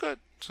 She looked good.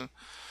 So,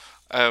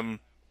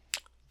 um,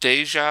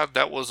 Deja,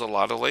 that was a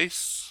lot of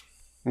lace,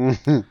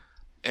 hmm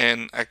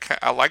and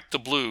I liked the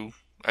blue.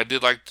 I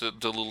did like the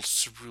little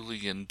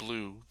cerulean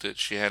blue that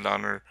she had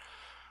on her.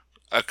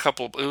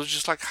 It was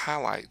just like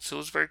highlights. It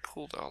was very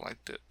cool though. I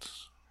liked it.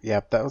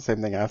 Yep, that was the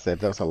same thing I said.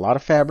 There was a lot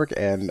of fabric,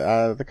 and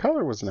the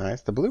color was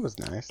nice. The blue was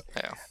nice.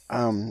 Yeah,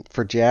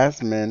 For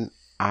Jasmine,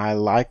 I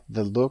liked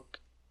the look.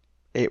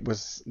 It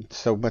was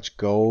so much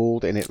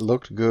gold, and it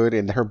looked good,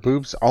 and her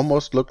boobs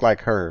almost looked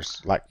like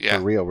hers, like for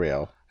yeah. real,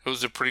 real. It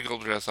was a pretty cool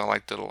dress. I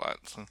liked it a lot.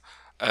 So,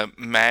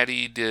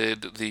 Maddie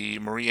did the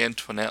Marie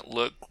Antoinette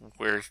look,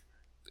 where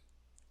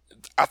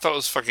I thought it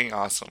was fucking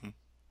awesome.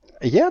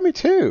 Yeah, me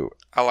too.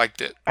 I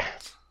liked it.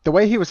 The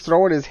way he was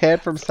throwing his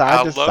head from I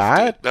side to loved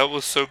side, it. That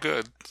was so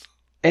good.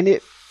 and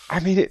I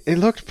mean, it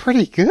looked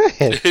pretty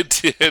good. It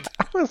did.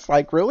 I was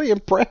like really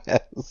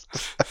impressed.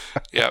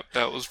 Yeah,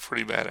 that was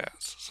pretty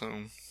badass.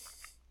 So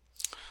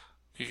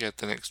you got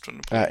the next one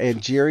to play.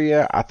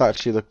 Angeria, I thought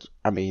she looked,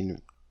 I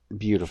mean,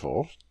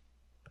 beautiful.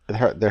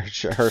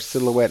 Her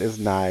silhouette is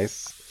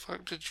nice.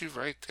 Fuck did you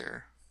write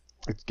there?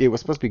 It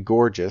was supposed to be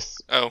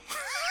gorgeous, Oh,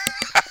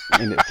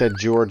 and it said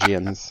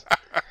Georgians.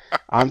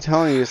 I'm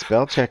telling you,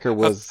 spell checker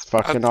was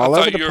I fucking all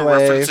over thought the you were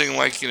place. referencing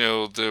like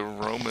the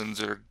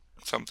Romans or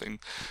something.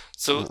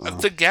 So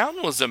Uh-uh. the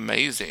gown was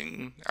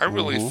amazing.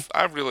 hmm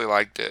I really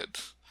liked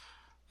it.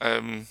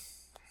 Um,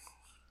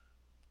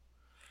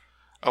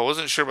 I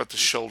wasn't sure about the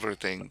shoulder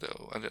thing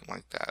though. I didn't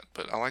like that,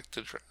 but I liked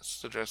the dress.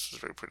 The dress was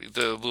very pretty.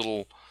 The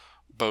little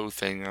bow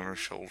thing on her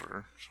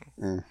shoulder. So.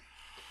 Mm.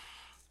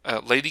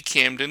 Lady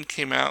Camden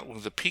came out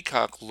with a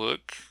peacock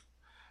look,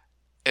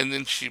 and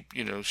then she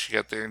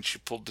got there and she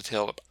pulled the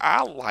tail up.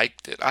 I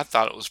liked it. I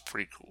thought it was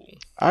pretty cool.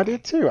 I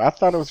did too. I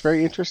thought it was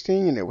very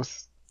interesting, and it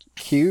was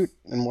cute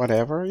and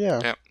whatever.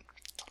 Yeah. Yeah.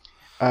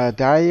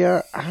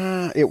 Daya,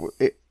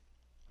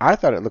 I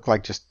thought it looked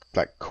like just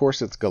like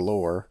corsets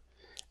galore.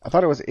 I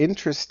thought it was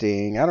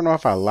interesting. I don't know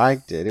if I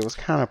liked it. It was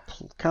kind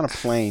of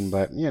plain,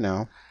 but you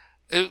know.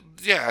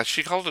 Yeah,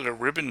 she called it a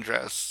ribbon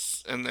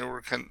dress, and it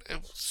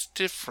was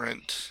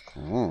different.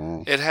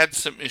 Mm. It had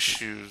some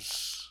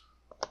issues.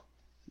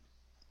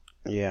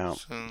 Yeah,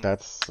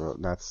 So,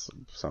 that's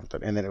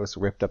something. And then it was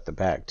ripped up the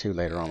back too.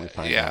 Later on, we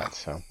find yeah. out.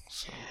 So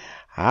So,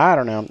 I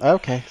don't know.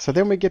 Okay, so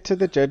then we get to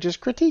the judges'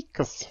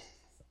 critiques.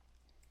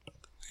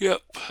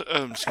 yep.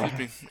 Excuse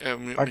me. I,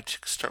 Let me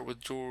start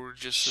with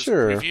George's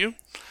sure. review.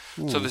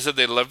 So they said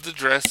they loved the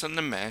dress and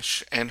the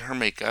mesh and her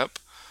makeup.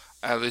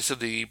 They said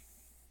the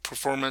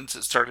performance,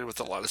 it started with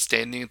a lot of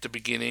standing at the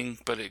beginning,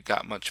 but it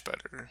got much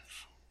better.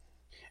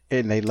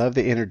 And they love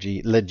the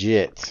energy,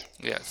 legit.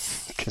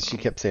 Yes. Because she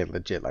kept saying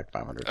legit like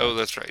 500 times. Oh,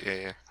 that's right.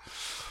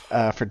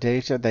 Yeah. For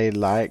Deja, they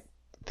liked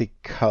the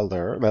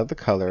color. Love the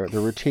color. The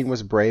routine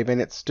was brave and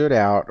it stood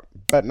out,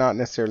 but not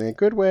necessarily in a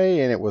good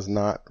way, and it was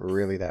not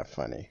really that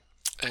funny.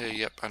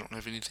 Yep, I don't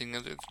have anything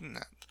other than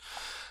that.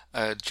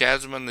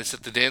 Jasmine, they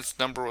said the dance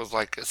number was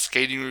like a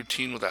skating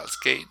routine without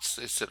skates.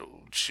 They said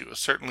she was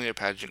certainly a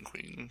pageant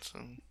queen. So.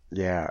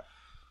 Yeah.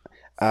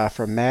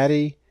 For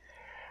Maddie,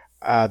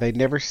 they'd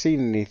never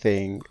seen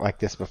anything like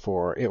this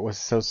before. It was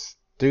so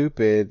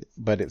stupid,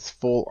 but it's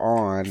full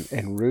on.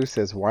 And Rue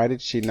says, why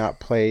did she not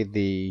play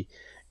the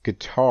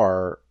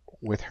guitar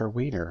with her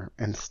wiener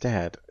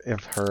instead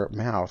of her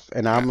mouth?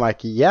 And I'm like,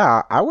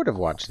 yeah, I would have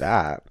watched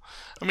that.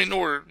 I mean,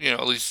 or,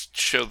 at least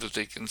show that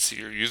they can see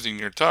her using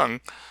your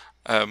tongue.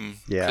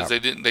 Because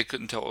they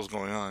couldn't tell what was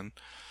going on.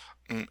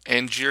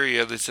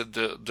 Angeria, they said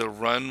the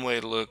runway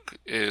look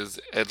is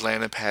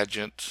Atlanta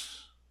pageant.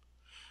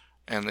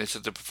 And they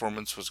said the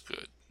performance was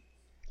good.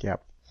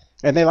 Yep.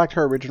 And they liked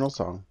her original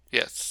song.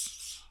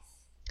 Yes.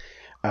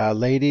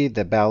 Lady,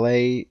 the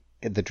ballet,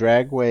 the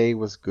drag way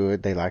was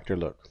good. They liked her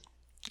look.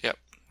 Yep.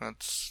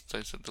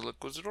 They said the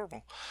look was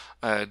adorable.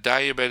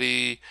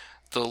 Diabetes,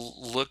 the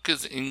look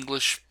is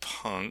English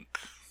punk.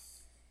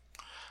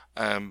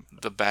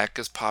 The back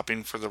is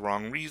popping for the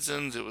wrong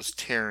reasons. It was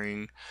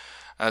tearing.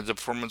 The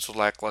performance was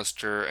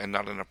lackluster and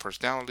not enough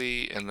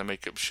personality. And the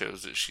makeup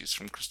shows that she's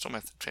from Crystal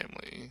Method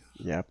family.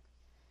 Yep.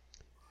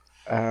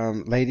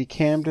 Lady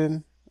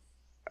Camden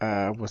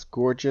was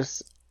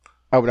gorgeous.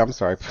 Oh, I'm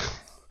sorry.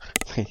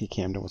 Lady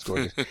Camden was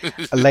gorgeous.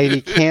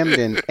 Lady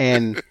Camden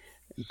and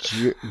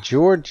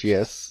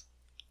Georgius,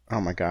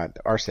 oh my God,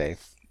 are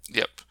safe.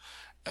 Yep.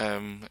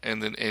 And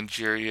then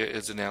Angeria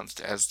is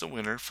announced as the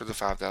winner for the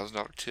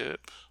 $5,000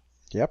 tip.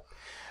 Yep.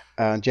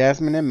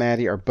 Jasmine and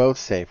Maddie are both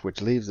safe,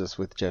 which leaves us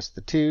with just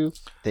the two,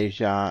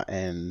 Deja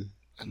and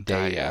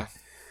Daya.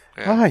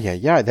 Yeah. Oh,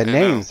 yeah. The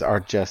names are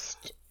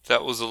just...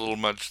 That was a little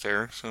much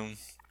there. So,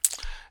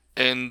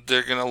 and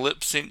they're going to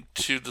lip sync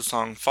to the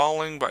song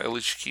Falling by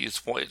Alicia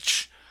Keys,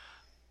 which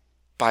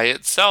by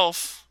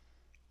itself,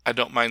 I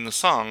don't mind the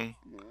song.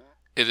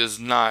 It is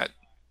not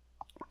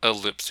a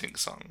lip sync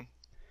song.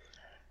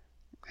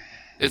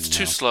 It's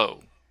too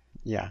slow.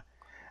 Yeah.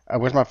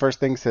 Which my first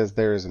thing says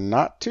there's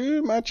not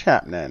too much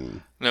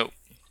happening. No,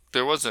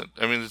 there wasn't.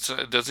 I mean,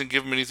 it doesn't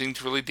give them anything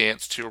to really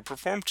dance to or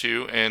perform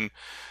to. And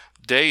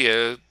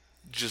Daya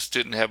just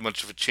didn't have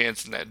much of a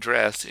chance in that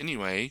dress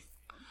anyway.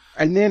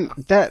 And then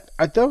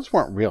those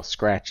weren't real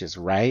scratches,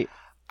 right?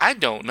 I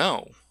don't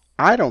know.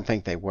 I don't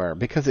think they were,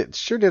 because it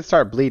sure did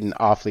start bleeding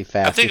awfully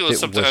fast. I think it was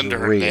something under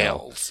her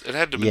nails. It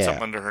had to be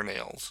something under her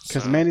nails.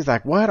 Because Mandy's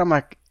like, what? I'm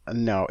like,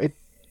 no,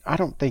 I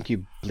don't think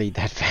you bleed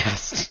that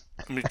fast.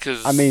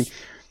 Because I mean,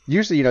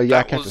 usually, you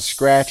have to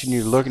scratch and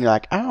you look and you're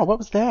like, oh, what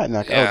was that? And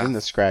like, oh, then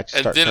the scratch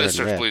starts and then it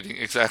starts red. bleeding.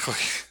 Exactly.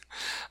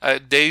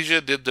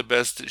 Deja did the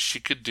best that she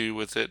could do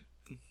with it.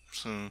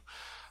 So,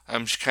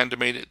 she kind of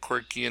made it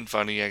quirky and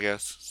funny, I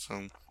guess.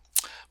 So,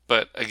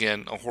 but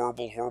again, a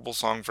horrible, horrible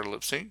song for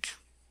lip sync.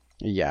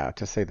 Yeah,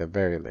 to say the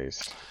very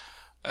least.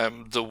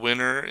 The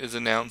winner is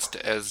announced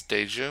as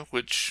Deja,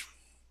 which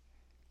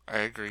I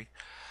agree.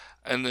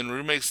 And then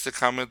Rue makes the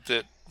comment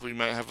that we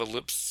might have a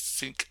lip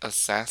sync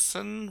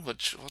assassin,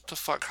 which, what the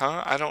fuck,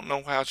 huh? I don't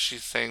know how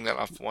she's saying that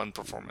off one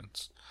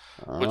performance.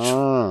 Which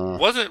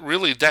wasn't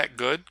really that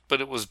good, but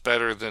it was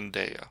better than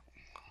Daya.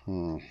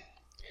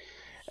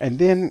 And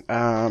then,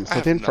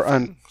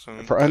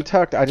 for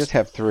Untucked, I just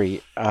have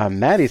 3.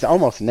 Maddie's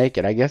almost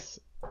naked. I guess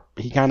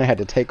he kind of had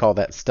to take all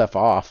that stuff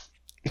off.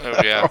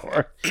 Oh, yeah.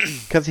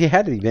 Because he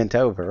had to be bent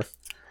over.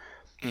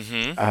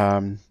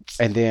 Mm-hmm.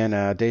 And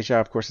then Deja,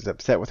 of course, is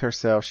upset with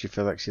herself. She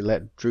feels like she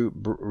let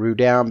Rue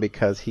down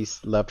because he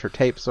loved her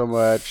tape so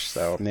much.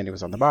 So, and then he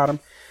was on the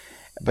bottom.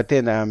 But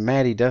then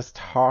Maddie does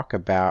talk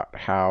about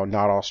how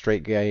not all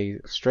straight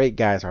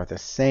guys are the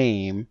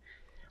same.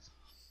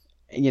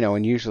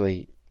 And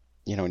usually,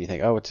 when you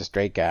think, oh, it's a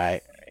straight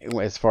guy,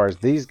 as far as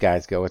these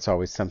guys go, it's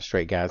always some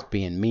straight guys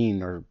being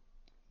mean or,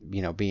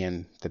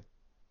 being the,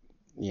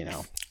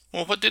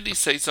 Well, what did he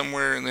say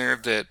somewhere in there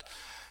that,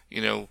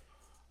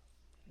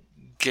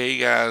 gay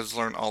guys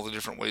learn all the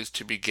different ways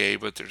to be gay,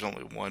 but there's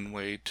only one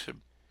way to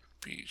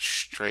be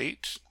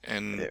straight?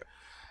 And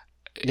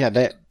they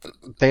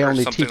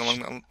only teach.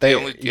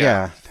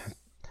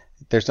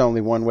 There's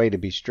only one way to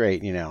be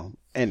straight,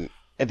 and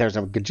there's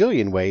a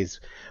gajillion ways,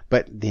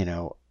 but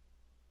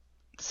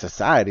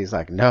society's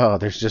like, no,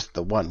 there's just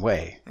the one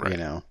way,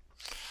 right.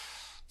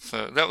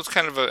 So that was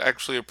kind of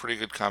actually a pretty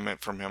good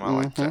comment from him. I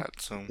like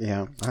that. So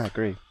yeah, I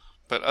agree.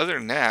 But other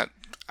than that,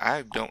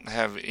 I don't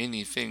have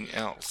anything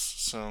else.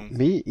 So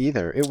me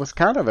either. It was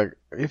kind of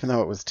even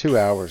though it was 2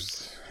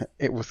 hours,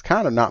 it was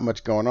kind of not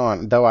much going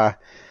on. Though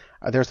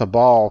there's a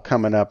ball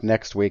coming up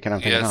next week, and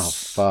I'm thinking, oh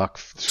fuck,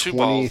 2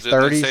 balls. Did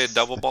they say a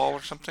double ball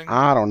or something?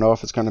 I don't know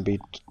if it's going to be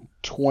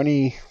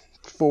 20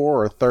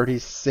 34 or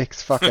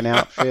 36 fucking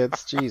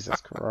outfits.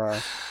 Jesus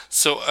Christ.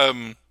 So,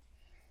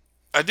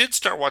 I did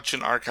start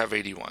watching Archive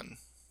 81.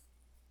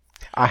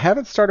 I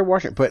haven't started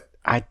watching it, but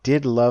I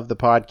did love the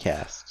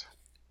podcast.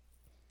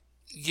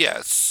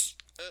 Yes.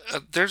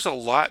 There's a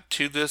lot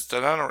to this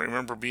that I don't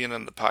remember being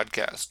in the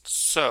podcast.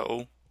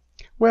 So,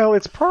 well,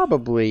 it's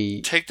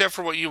probably... take that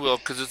for what you will,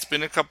 because it's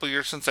been a couple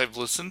years since I've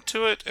listened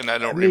to it, and I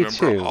don't Me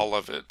remember too. all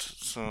of it.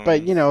 So.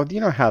 But, you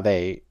know how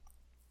they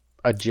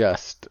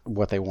adjust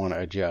what they want to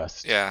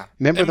adjust. Yeah.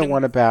 Remember the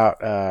one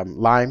about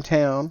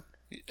Limetown?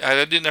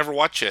 I didn't ever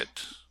watch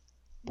it.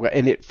 Well,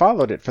 and it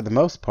followed it for the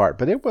most part,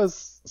 but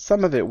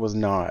some of it was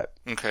not.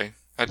 Okay.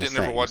 I didn't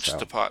ever watch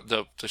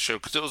the show,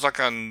 because it was like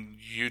on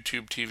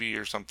YouTube TV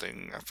or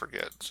something. I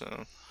forget.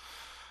 So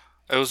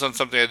it was on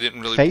something I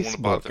didn't really want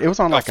to bother. It was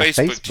on like a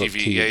Facebook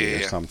TV.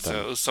 TV or something.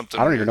 So it was something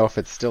I don't weird. even know if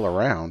it's still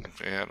around.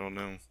 Yeah, I don't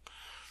know.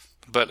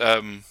 But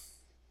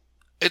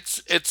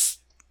it's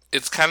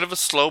kind of a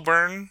slow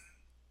burn,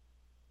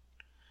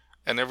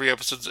 and every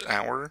episode's an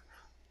hour,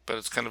 but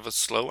it's kind of a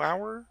slow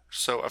hour.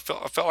 So I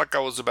felt like I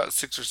was about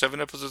 6 or 7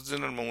 episodes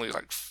in, and I'm only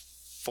like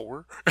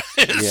 4.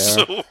 Yeah.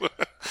 So,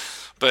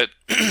 but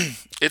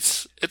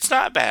it's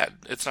not bad.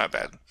 It's not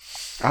bad.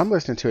 I'm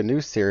listening to a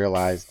new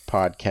serialized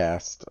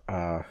podcast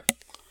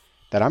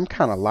that I'm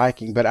kind of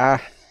liking,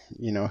 but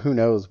who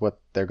knows what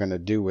they're going to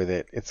do with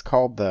it. It's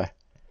called the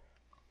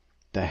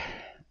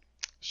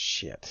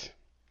shit.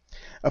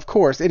 Of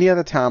course, any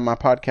other time my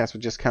podcast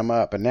would just come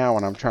up, and now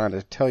when I'm trying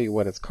to tell you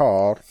what it's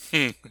called,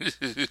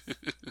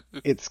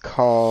 it's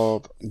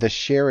called The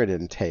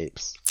Sheridan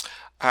Tapes.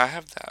 I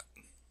have that.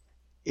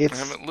 I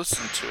haven't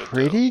listened to it.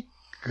 Pretty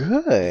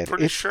good.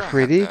 It's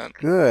pretty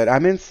good.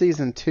 I'm in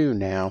season 2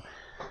 now.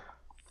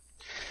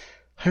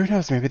 Who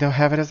knows? Maybe they'll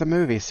have it as a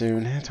movie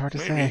soon. It's hard to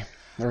say.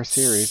 Or a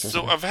series.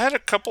 So I've had a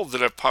couple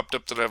that have popped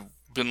up that I've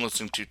been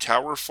listening to.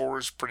 Tower 4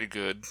 is pretty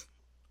good.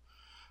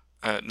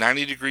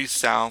 90 Degrees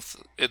South,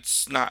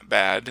 it's not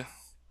bad.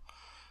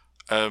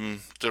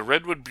 The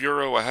Redwood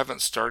Bureau, I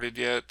haven't started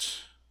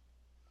yet.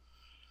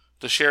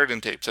 The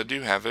Sheridan Tapes, I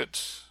do have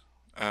it.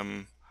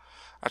 I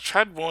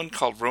tried one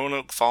called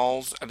Roanoke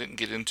Falls. I didn't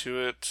get into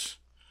it.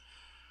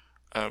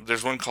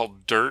 There's one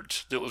called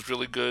Dirt that was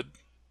really good.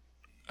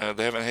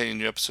 They haven't had any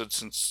new episodes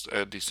since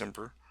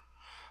December.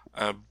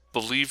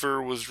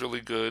 Believer was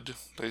really good.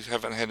 They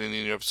haven't had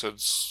any new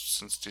episodes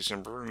since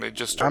December, and they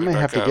just started I may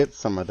have back to get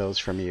some of those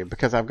from you,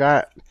 because I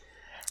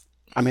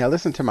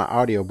listen to my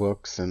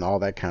audiobooks and all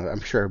that kind of...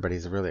 I'm sure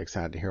everybody's really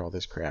excited to hear all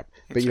this crap.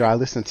 But, I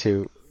listen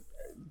to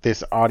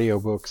this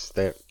audiobooks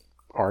that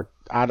are...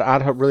 I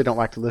really don't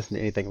like to listen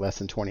to anything less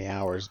than 20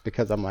 hours,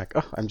 because I'm like,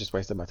 oh, I'm just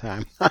wasting my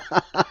time.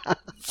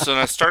 So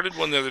I started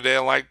one the other day I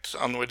liked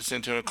on the way to San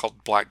Antonio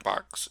called Black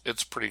Box.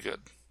 It's pretty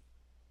good.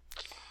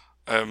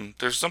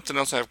 There's something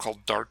else I have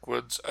called Dark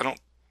Woods. I don't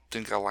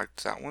think I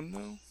liked that one,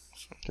 though.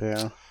 So.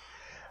 Yeah.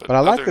 But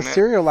I like the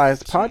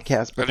serialized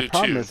podcast, but the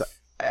problem is,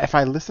 if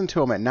I listen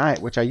to them at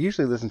night, which I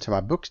usually listen to my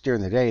books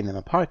during the day and then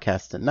my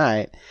podcast at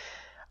night,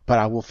 but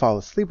I will fall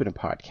asleep in a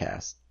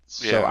podcast.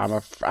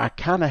 So I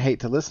kind of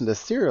hate to listen to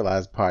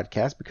serialized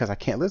podcasts, because I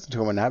can't listen to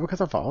them at night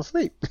because I fall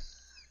asleep.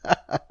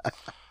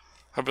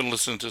 I've been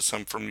listening to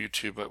some from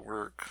YouTube at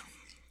work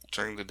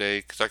during the day,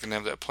 because I can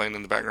have that playing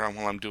in the background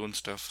while I'm doing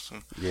stuff. So.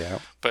 Yeah.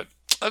 But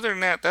other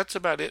than that, that's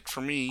about it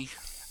for me.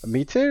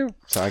 Me too.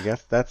 So I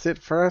guess that's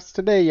it for us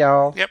today,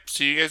 y'all. Yep.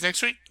 See you guys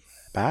next week.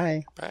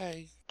 Bye.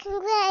 Bye.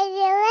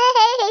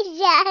 Congratulations!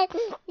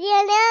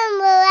 You're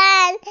number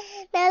 1.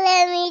 Now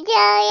let me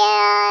tell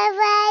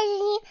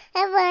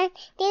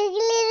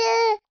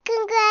you,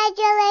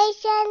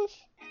 congratulations!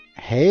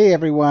 Hey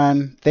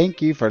everyone,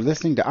 thank you for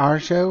listening to our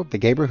show, The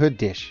Gayborhood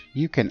Dish.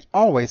 You can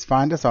always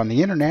find us on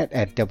the internet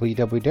at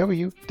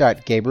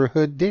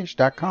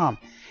www.gayborhooddish.com,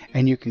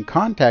 and you can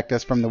contact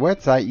us from the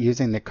website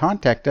using the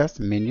Contact Us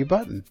menu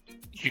button.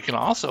 You can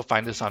also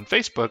find us on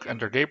Facebook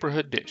under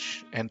Gayborhood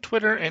Dish, and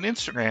Twitter and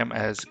Instagram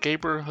as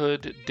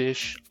Gayborhood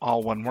Dish,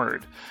 all one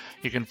word.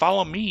 You can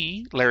follow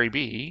me, Larry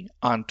B,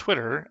 on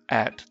Twitter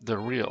at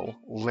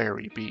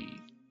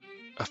 @TheRealLarryB.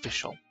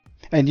 Official.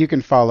 And you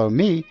can follow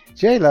me,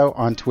 JLo,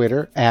 on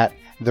Twitter at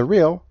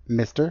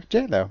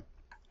TheRealMrJLo.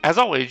 As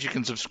always, you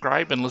can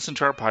subscribe and listen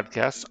to our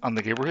podcasts on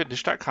the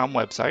GayborhoodDish.com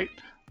website,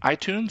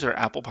 iTunes or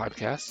Apple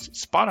Podcasts,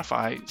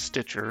 Spotify,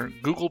 Stitcher,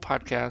 Google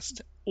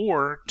Podcasts,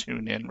 or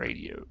TuneIn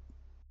Radio.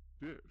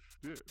 The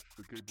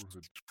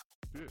Gayborhood.